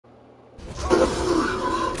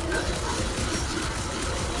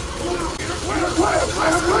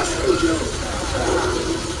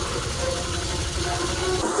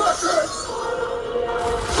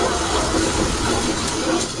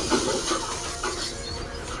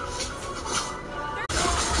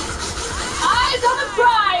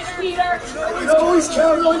I can always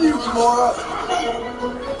count on you, Gamora.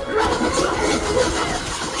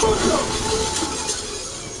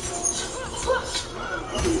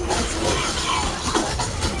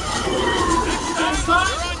 Next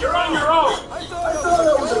time, you're on your own. I thought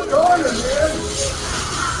I was a goner, man.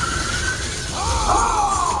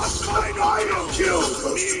 My final kill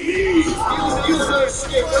for me. You can't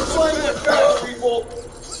escape. Let's find that back, people.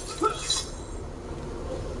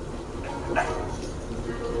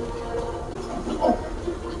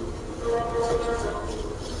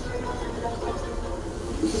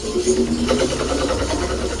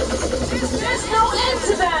 There's no end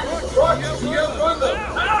to them! Rocket, you outrun them.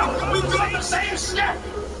 Now, we've got the same step.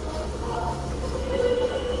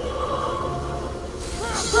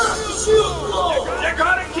 Shield blow. You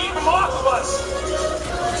gotta keep them off of us.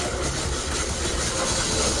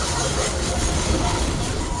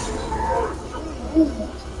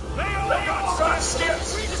 They got such skips.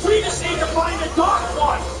 We just need to find a dark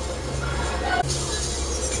one.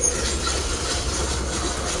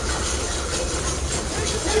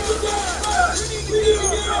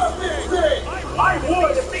 I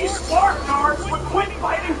would if these Spark Nards would quit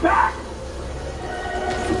fighting back.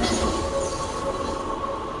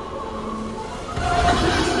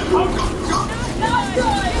 Not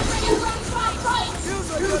good!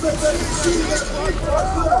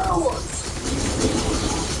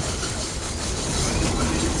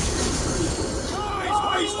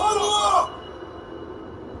 Fight! Huddle up!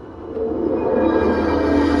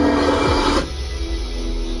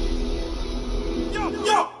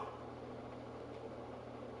 Yo!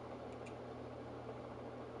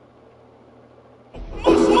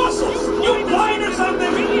 Muscles! You blind or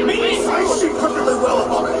something? Me? I see perfectly well,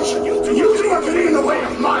 Abomination. You two are getting in the way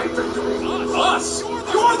of my victory. Us?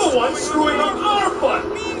 You're the one screwing up our fun.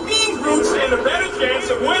 These brutes stand a better chance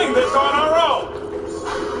of winning this on our own.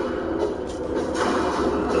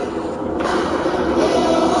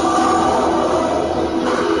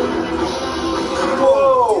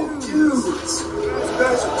 Whoa, dudes. You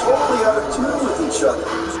guys are totally out of tune with each other.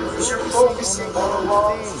 Because you're focusing on the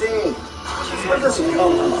wrong thing. That doesn't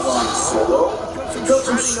come from flying solo. It comes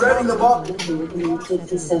from shredding the ball.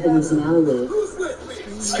 57 is now live.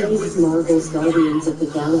 Stay with Marvel's Guardians of the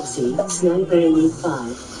Galaxy, Sniper Elite 5.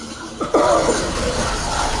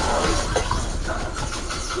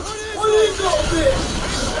 What is all this?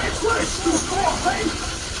 It's way too far, hey!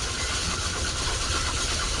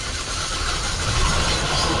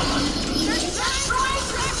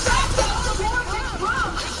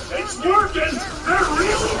 It's working! They're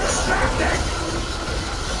really distracting!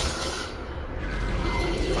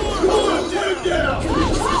 Come on, take him down!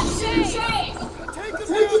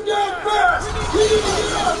 Take him down fast! We need to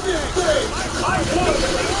get out of this thing! I would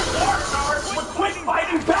if these Spark Nards would quit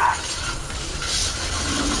fighting back!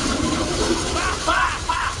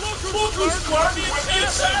 Look who's flirting with the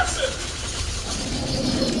assassin!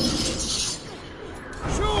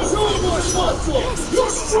 Show him what's possible! You're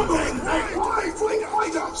struggling with rifling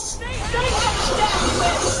items!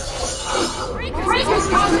 Breaker's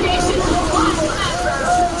congregation will last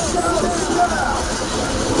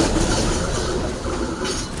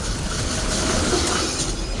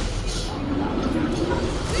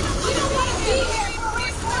We don't want to be here for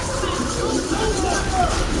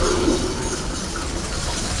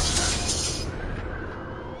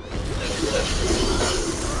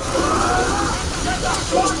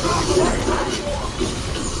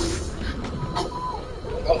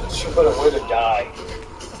Oh, what a way to die.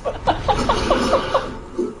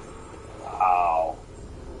 Wow.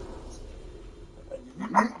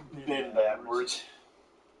 Bend backwards.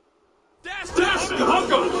 That's the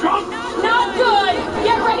hunk of junk! Not good!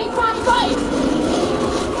 Get ready for a fight!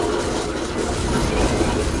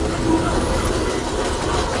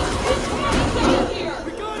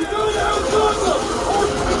 We gotta outrun them!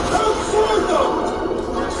 Outsword them!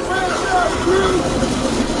 Smash out, crew!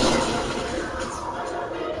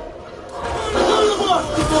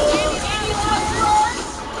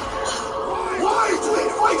 Why do they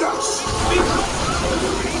fight us?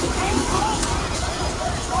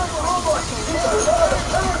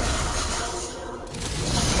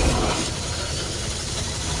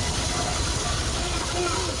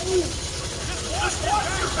 Just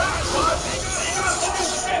watch your back, bud! You got whole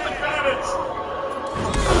ship advantage!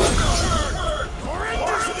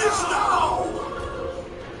 Orange this now!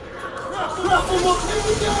 Wrap them up! Take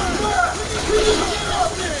them down fast! We need to get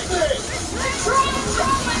out this thing! Try and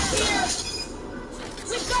drop us here!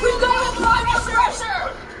 We've got to apply more pressure!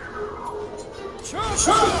 Chop,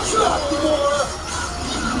 Gamora!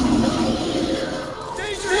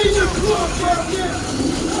 Danger close, Captain!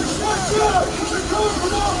 Watch out! They're coming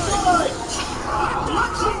from outside!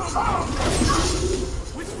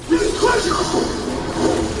 We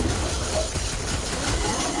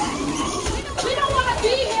don't want to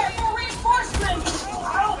be here for reinforcements!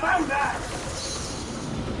 How about that?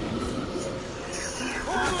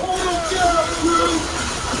 Hold them down, crew!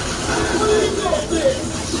 Please don't this!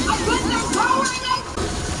 I bet they're powering up!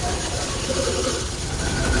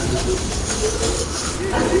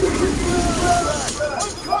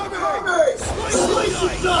 Coming! Slice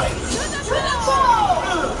and dice! To the ball!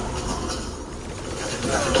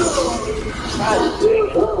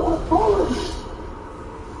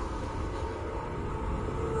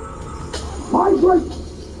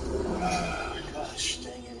 Gosh,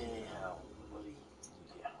 dang it anyhow.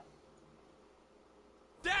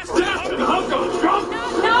 Dash to the hunk of junk!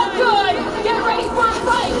 Not good! Get ready for a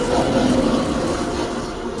fight!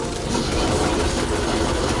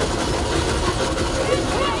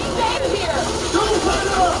 Stay here! Don't let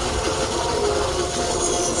up!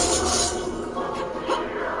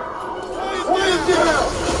 Put it down!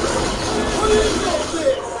 What is all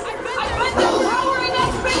this? I bet they're powering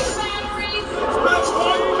up space batteries! That's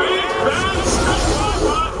one big bad stuff!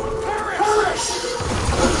 Perish!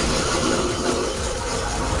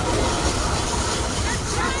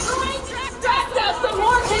 Stacked up some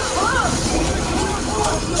more hit clubs!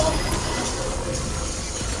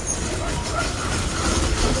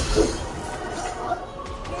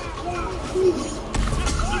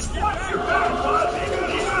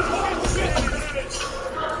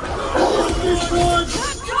 This one!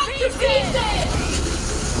 Cut to pieces!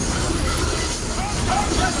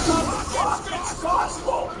 It's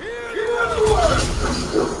possible! Get out of the way!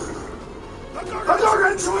 The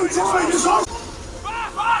gargantuan droid is up!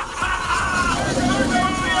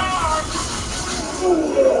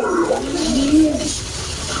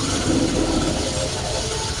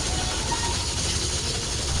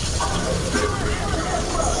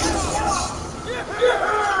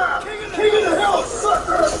 Yeah! King of the hill,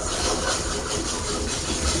 sucker!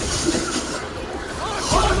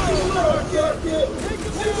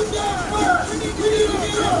 Take him down fast! We need to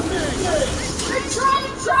get out there! They're trying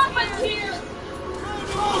to trap us here!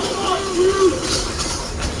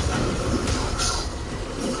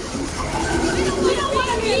 We don't want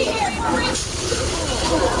to be here for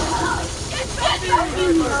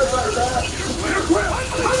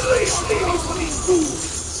Unleash these for these fools!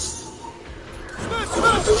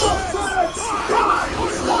 Smash them up,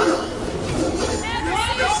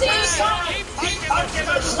 I'll give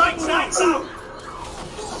us like nights out!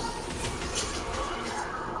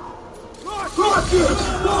 Rocket!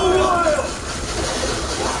 No while!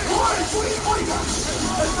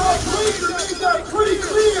 And that laser made that pretty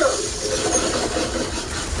clear!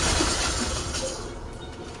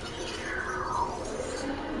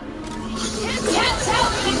 Can't tell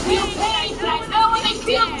when they feel pain, but I know when they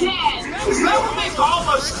feel dead! Is that what they call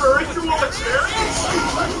a spiritual experience?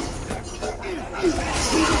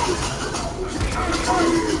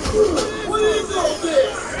 What is all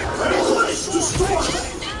this? Place destroyed!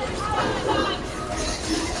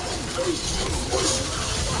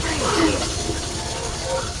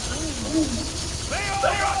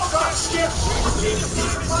 They all got skipped!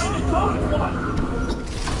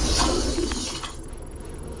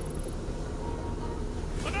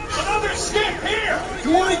 Another skip here! You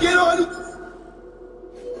want to get on?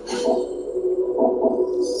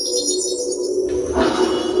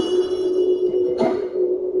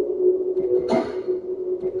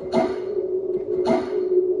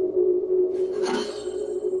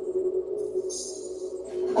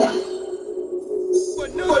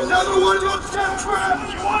 Another one of that trap!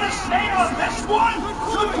 You want to stay on this one?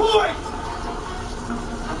 Good point!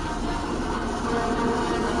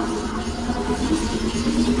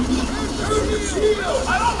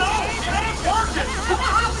 I don't know! It ain't working! What the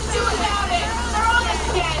hell to do without it? They're on us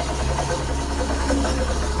again!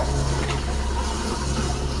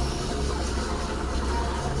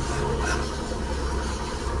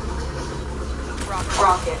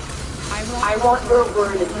 Rocket, I want your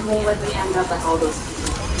word that you won't let me end up like all those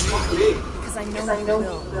people. Because I Because I know you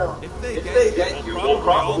will. If they get you, we'll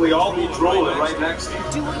probably all be drooling right next to you.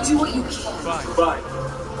 Do what you can. Fine.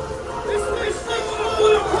 This thing's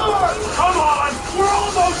falling apart! Come on! We're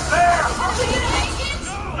almost there! Are we gonna make it?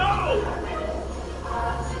 No!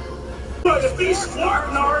 But if these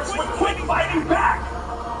Spartanards would quit fighting back!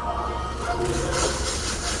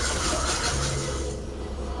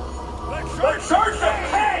 The Church of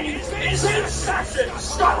Pain is in session,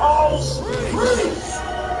 stuffholes!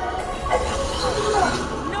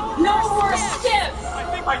 No more skips!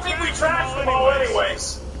 I think we trashed them all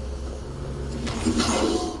anyways.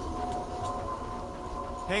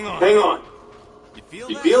 Hang on. Hang on.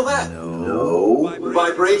 You feel that? No. The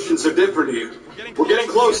vibrations are different here. We're getting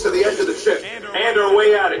close to the edge of the ship, and our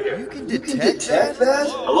way out of here. You can You can detect detect that?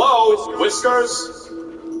 Hello? Whiskers?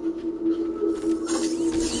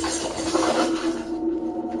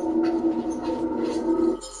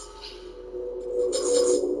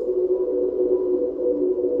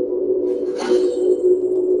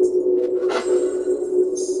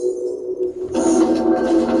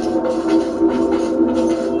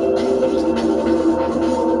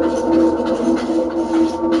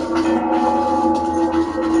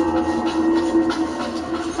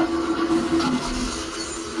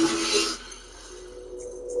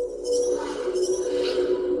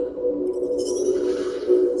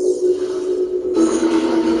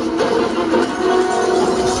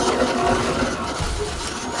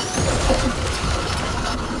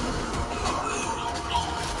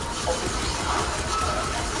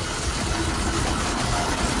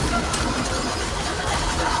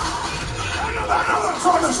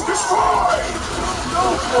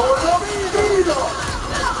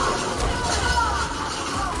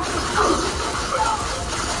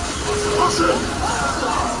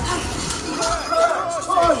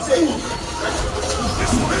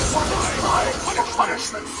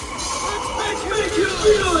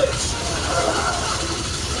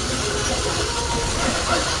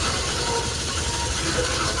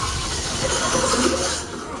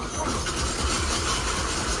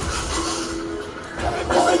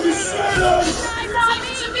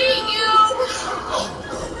 Nice to meet you!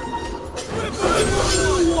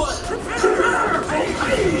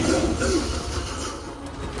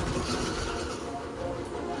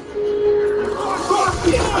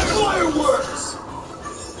 Fireworks!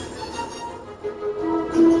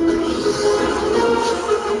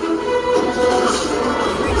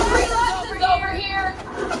 Lessons over here!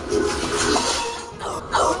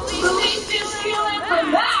 Please do healing from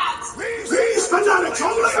that! These fanatics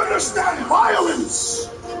only understand violence!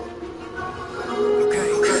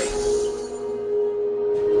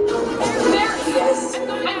 There he is!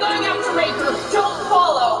 I'm going after Raker! Don't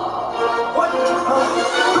follow! What?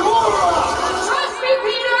 Gamora! Trust me,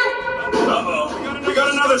 Peter! Uh-oh. We got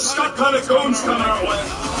another Scott kind of goons coming our way.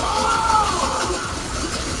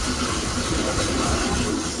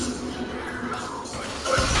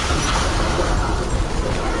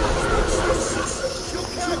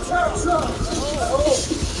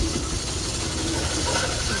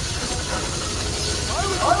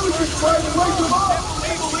 I was just trying to wake them up!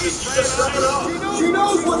 She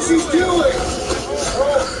knows what she's doing!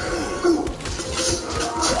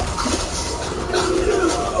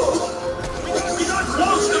 We got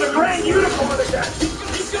close to the Grand Unicorn again.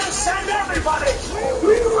 He's gonna send everybody.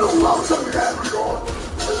 We will welcome everyone!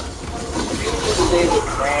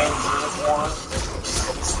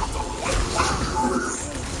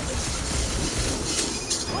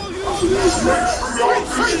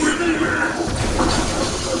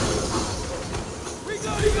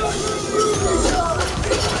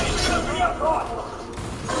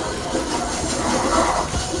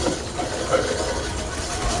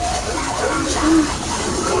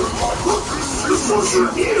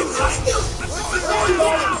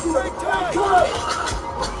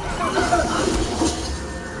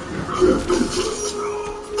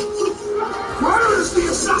 Where is the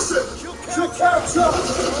assassin? She'll catch up!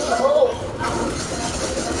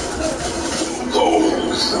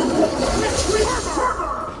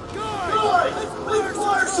 Guys, let's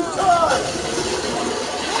fire some time!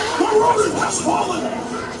 The Roman has fallen!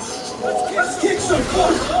 Let's kick some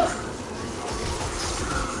butt!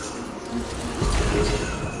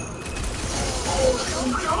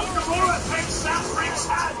 Gamora takes that Frank's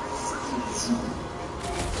hat.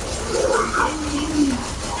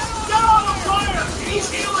 Get on the fire! He's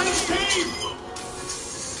healing his team.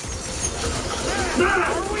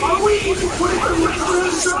 Are we even putting the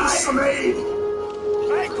references I made?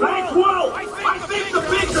 Quill! I think the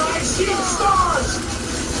big guy sees stars.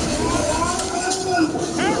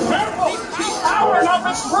 Careful! He's powering up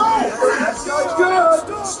his crew. That's not good!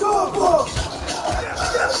 Stop him!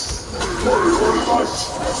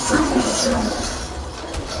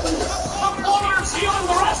 The Warrior's healing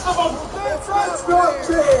the rest of them. That's not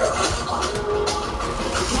fair!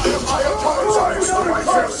 I apologize for my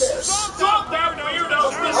justice! Stop them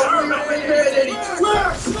weirdos deserve it.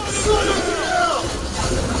 Quick! Slow it down!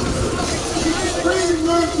 Keep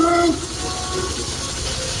screaming, Move!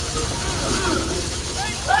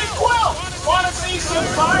 Hey, Quill! Want to see some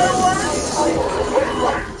fireworks?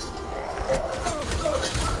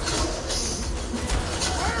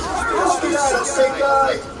 Let's get out of here, big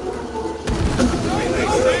guy!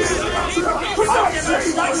 We're talking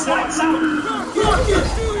Lights out!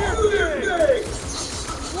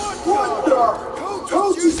 What the?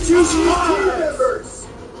 Coach is choosing his team members!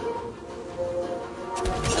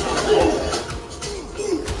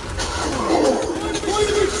 Going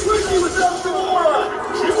to be tricky without Gamora!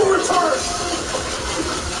 He will return!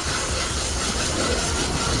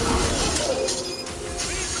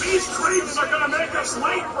 These creeps are gonna make us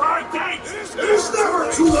late for our date! It is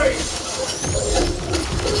never too late!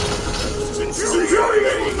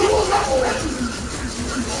 Infuriating!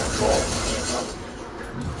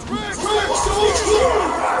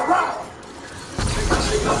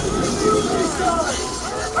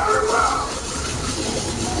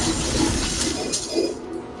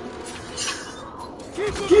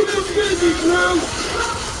 Keep us busy, Drew!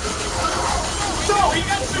 So he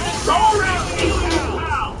got to go around eating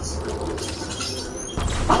pals!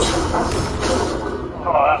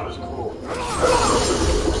 Oh, that was cool.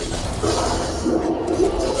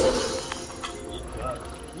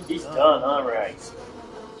 He's done, alright.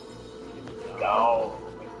 Go.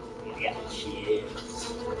 Yeah,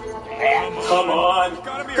 cheers. Come on.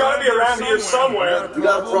 Gotta be around here somewhere. You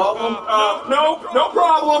got a problem? No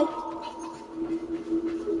problem.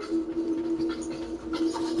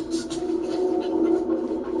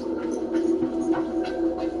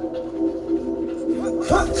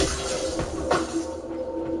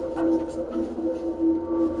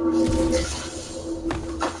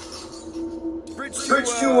 Bridge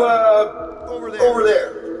to, over there.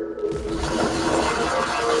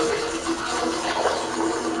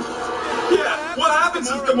 Yeah, what happens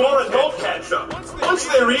if Gamora don't catch up? Once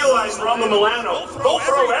they realize we're on the Milano, they'll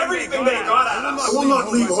throw everything they got at us. I will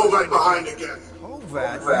not leave Hovat behind again.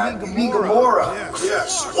 Hovat, you mean Gamora?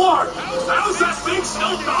 Yes. Clark, how's that thing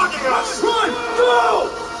still dogging us? Run! Go!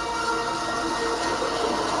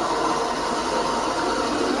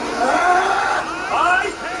 I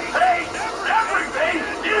hate everything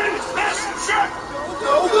in this ship!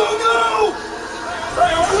 No!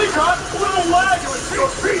 I only got little legs! Your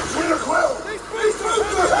feet, Winter Quill! These boots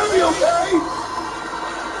are heavy, okay?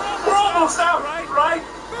 We're almost out, right?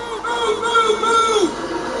 Move!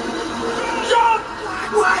 Jump!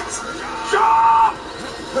 What? Jump!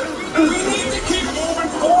 We need to keep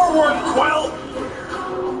moving forward, Quill!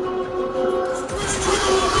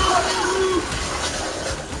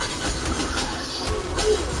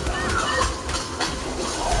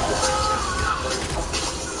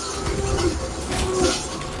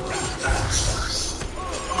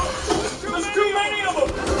 There's too many of them!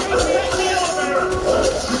 Let's take the elevator!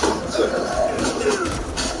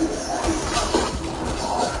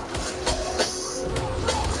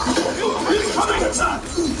 Incoming attack!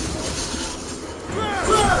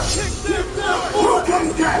 Broken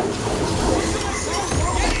death!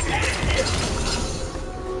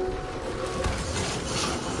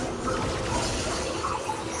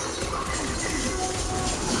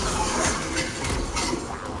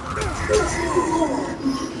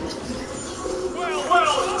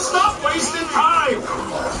 Well, stop wasting time!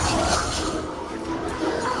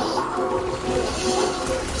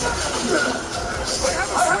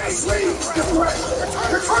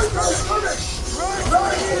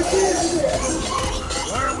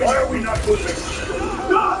 Why are we not moving?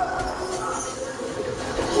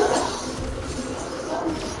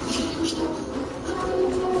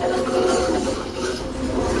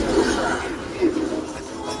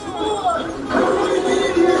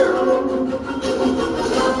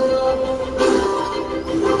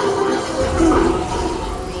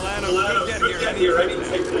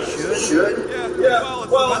 Should? Yeah,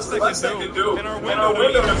 well, it's the best they can do. And our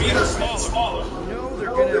window to meet us is smaller. They're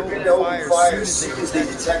gonna open fire as soon as they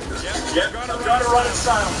detect us. Yep, I've got to run in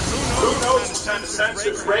silence. Who knows what kind of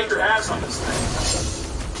sensors Raker has on this thing?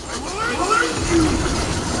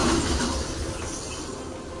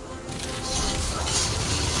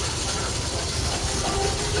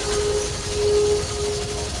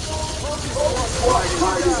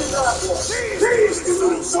 These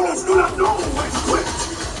little souls do not know when to quit!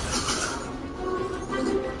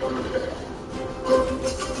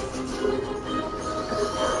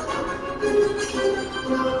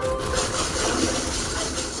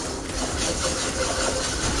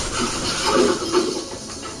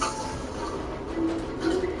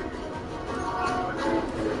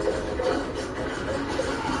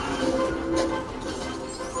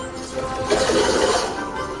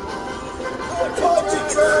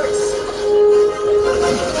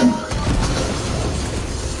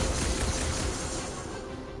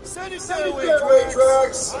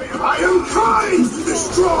 I am trying to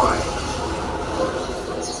destroy!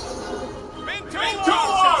 Been too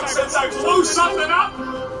long since I blew something up!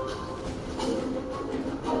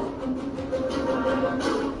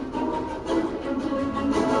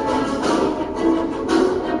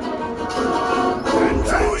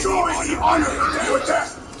 attack!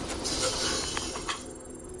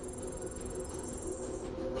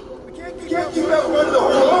 You can't keep out running the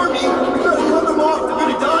whole army. You gotta cut them off. They're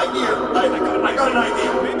gonna die here. I got an idea.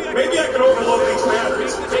 Maybe I can overload these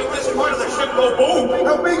batteries. Make this part of the ship go boom.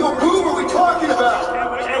 How big a boom are we talking about?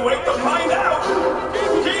 Can't wait to find out.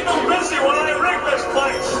 Keep them busy while I rig this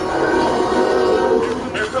place.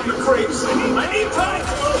 Here come the creeps. I need time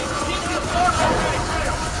to move. Keep the floor moving.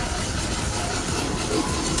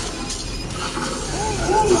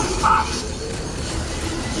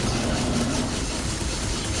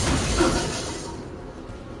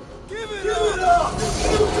 Give it up!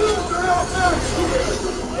 They're out back here!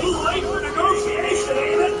 A little late for negotiation,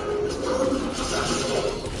 ain't it?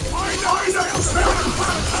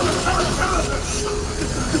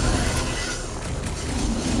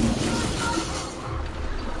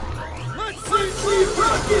 Let's see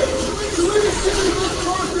rocket! Do we see who's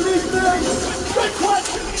close to these things? Good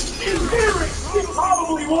question. In theory, it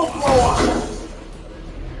probably won't blow up.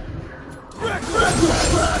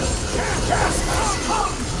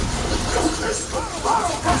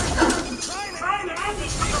 Trying to end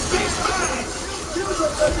this with a big bang. Feels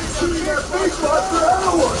like I've been shooting that baseball for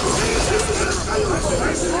hours!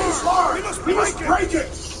 We must break it!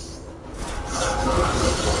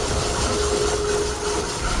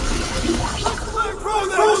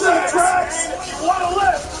 Throw that tracks! You want to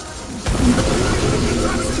live?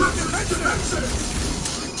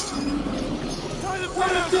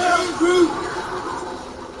 Put it down, Groot!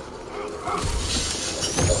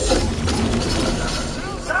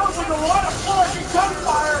 Sounds like a lot of flourishing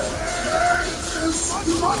gunfire. There's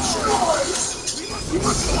too much noise! We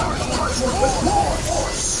must large with more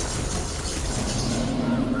force!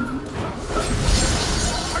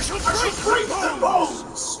 I shall break their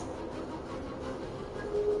bones!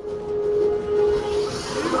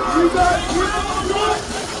 You guys hear that?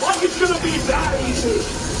 Like it's gonna be that easy.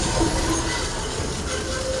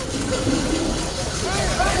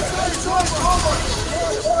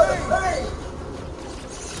 Hey!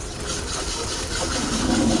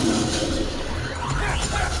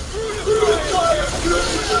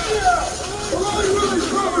 Really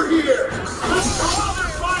cover here!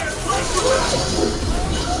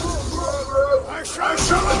 I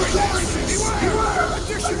shall beware!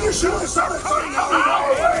 You should start coming out of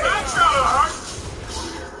our way!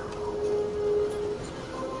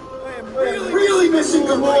 I'm really missing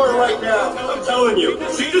Gamora right now! I'm telling you,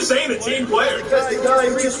 she just ain't a team player. Because the guy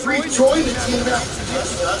who just rejoined the team after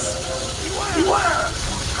ditching us. Beware!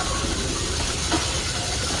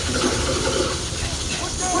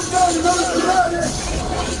 Put down another fanatic!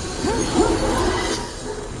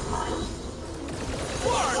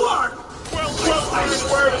 Clark! Well, I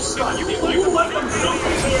swear to God, you let them jump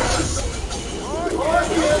in here. I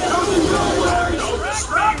can't come nowhere! Don't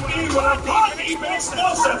distract me when I'm talking about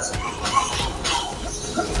explosives.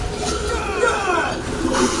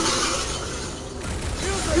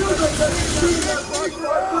 Feels like I've been shooting that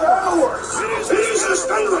baseball for hours! It is as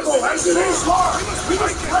venerable as it is large! We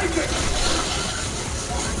must break it!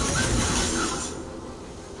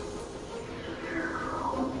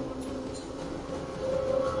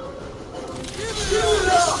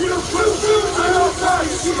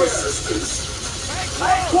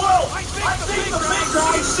 Hey, Quill! I think the big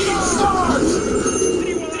guy sees stars!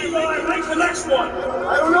 See when I make the next one!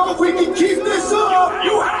 I don't know if we can keep this up!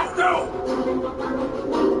 You have to!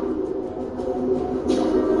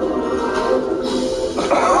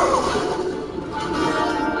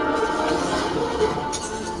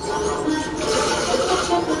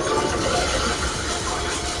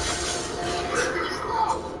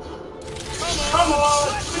 Come on!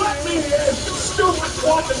 Let me in! Stupid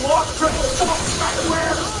quantum lock triple fuck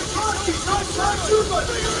everywhere!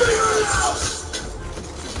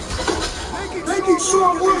 Making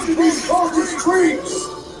short work of these cultist creeps!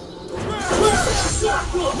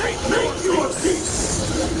 Make your peace!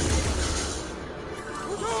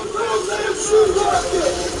 Don't let him shoot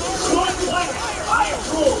rocket! One planet! I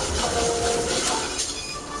approve!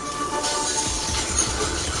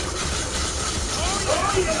 Oh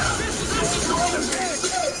yeah! This is going to be...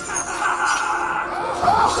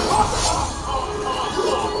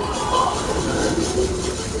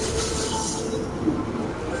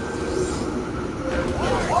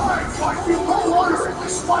 I fight you no longer in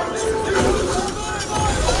this fight!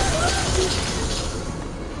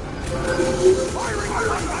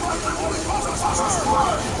 Firing!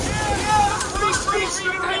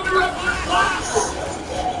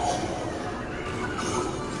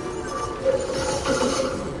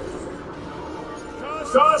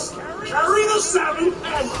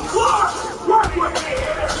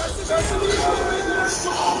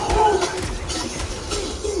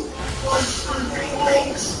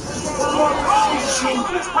 machine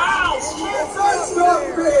with his pals! That's not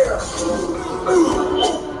fair!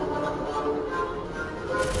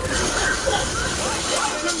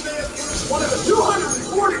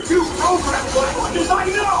 242 programming languages I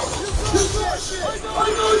know! I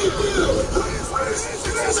know you do!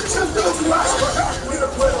 There's a chance those last for half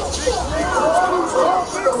minute riddle!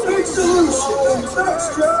 Big solution! Thanks,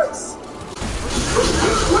 Jax!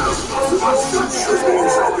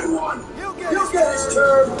 He'll get his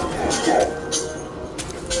turn!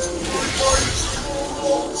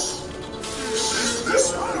 This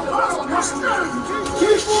battle must end!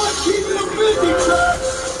 Keep on keeping him busy, Jax!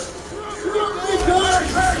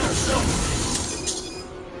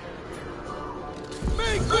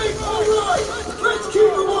 Alright! Let's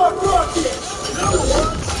keep him off rocket!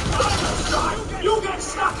 You get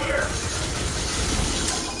stuck here!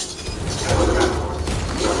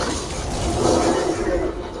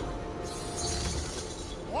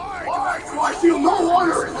 Why do I feel no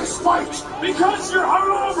honor in this fight? Because you're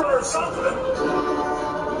hungover or something!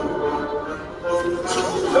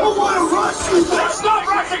 Don't want to rush you! They're not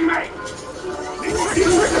rushing me!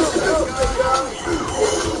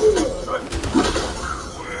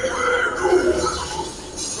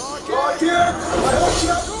 Rocket! I hope you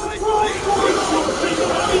have a surprise for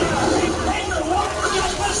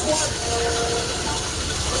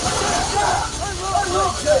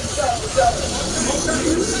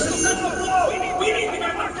We need to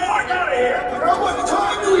get the fuck out of here! How much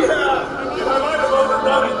time do we have? I might have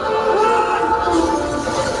overdone it.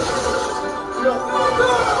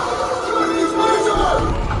 Chinese laser!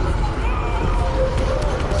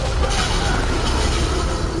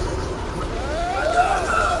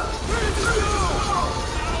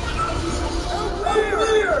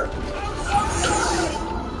 Clear!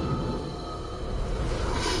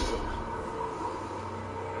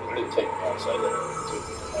 I'm gonna take him outside there.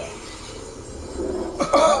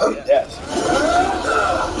 Yes.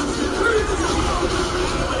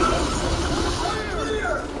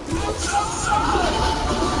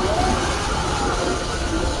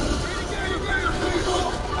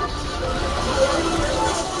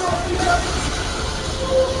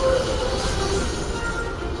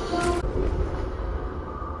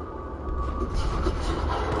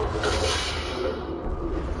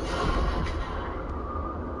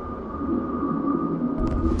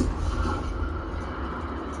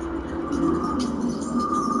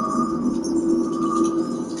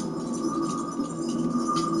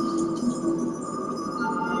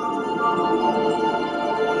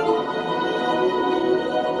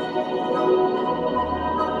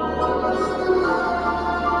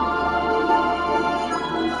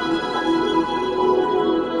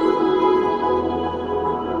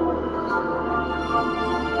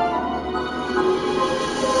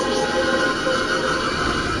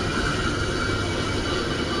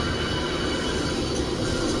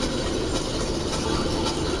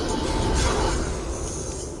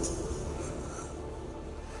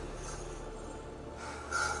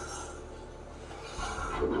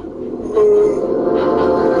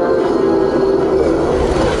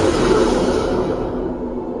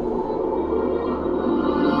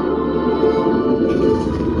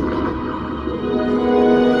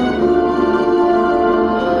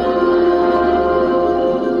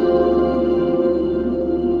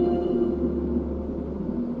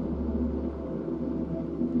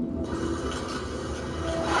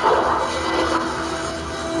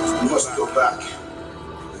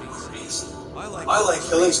 I like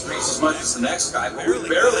killing streaks as much as the next guy, but we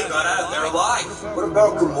barely got out of there alive. What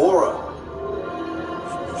about Gamora?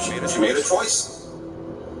 She made a choice.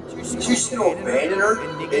 She's gonna abandon her?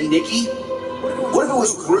 And Nikki? What if it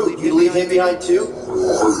was Groot? You'd leave him behind too?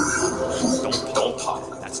 Don't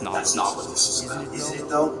talk. That's not what this is about. Isn't it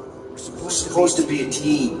though? We're supposed to be a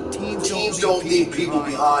team. Teams don't leave people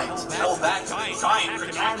behind. Tell that to the giant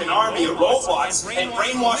protect an army of robots and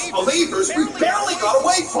brainwashed believers we barely got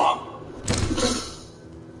away from.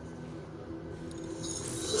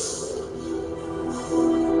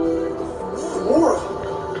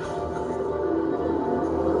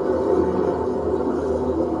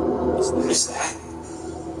 Is that?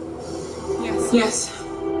 Yes.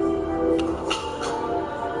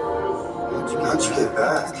 How'd you get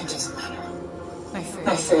back? It doesn't matter.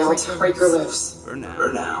 I failed. Breaker lives. For now.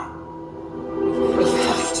 We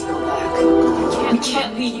have to go back. We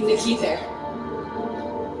can't leave Nikki there.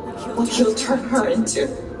 What he'll turn her into.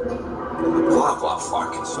 Blah, blah,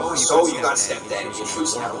 fuck. So you got stepdaddy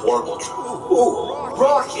issues and have a horrible job. Ooh,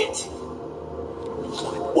 Rocket!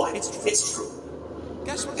 What? It's true.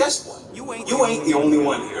 Guess what? You ain't the only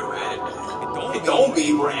one here, Red. It don't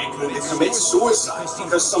be Rankin to commit suicide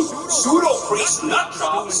because some pseudo-priest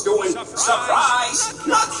nutjob is doing surprise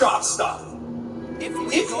nutjob stuff.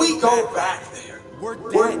 If we go back there, we're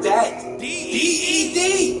dead.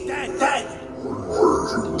 D-E-D. Dead.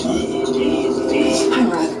 I'd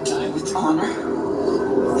rather die with honor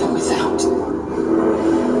than without.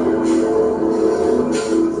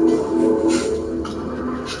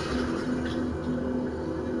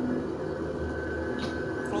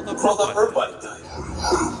 Well, the hurt bite died.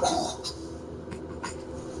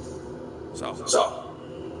 So,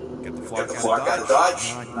 get the flock out of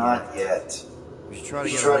Dodge? Not yet. We should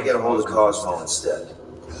try to get a hold of Cosmo instead.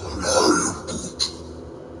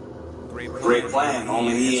 Great plan,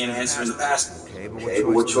 only he ain't answering the past. Okay,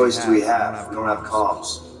 but what choice do we have? We don't have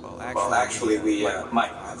comms. Well, actually, we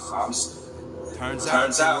might have comms.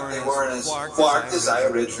 Turns out they weren't as Clark as I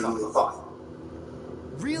originally thought.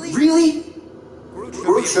 Really?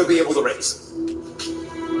 Groot should be able to race.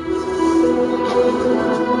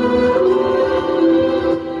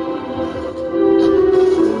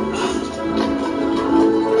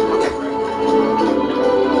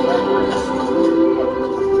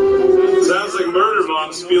 Sounds like Murder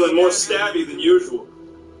Mom's feeling more stabby than usual.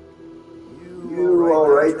 You all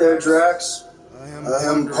right there, Drax? I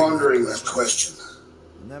am pondering that question.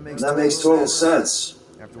 That makes total sense.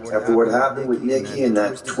 After what happened with Nikki and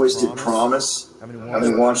that twisted promise,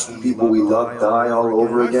 having watched the people we love die all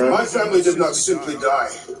over again. My family did not simply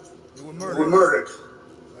die. They were murdered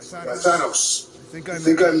by Thanos. I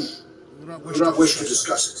think I do not wish to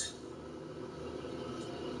discuss it.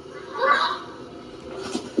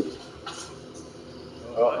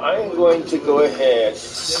 Well, I'm going to go ahead and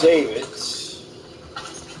save it.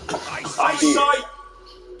 Eyesight!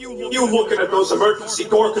 You looking at those emergency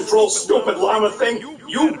door controls, stupid llama thing?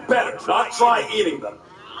 You better not try eating them.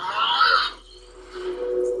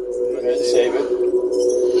 Go ahead and save it.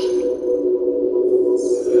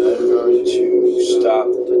 I'm going to stop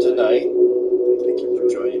for tonight. Thank you for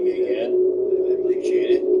joining me again. I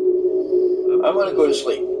appreciate it. I'm going to go to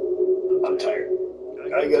sleep. I'm tired.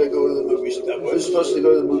 I gotta go to the movies. I was supposed to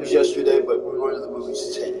go to the movies yesterday, but we're going to the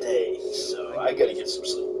movies today, so I gotta get some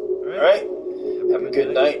sleep. Alright? Have a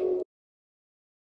good night.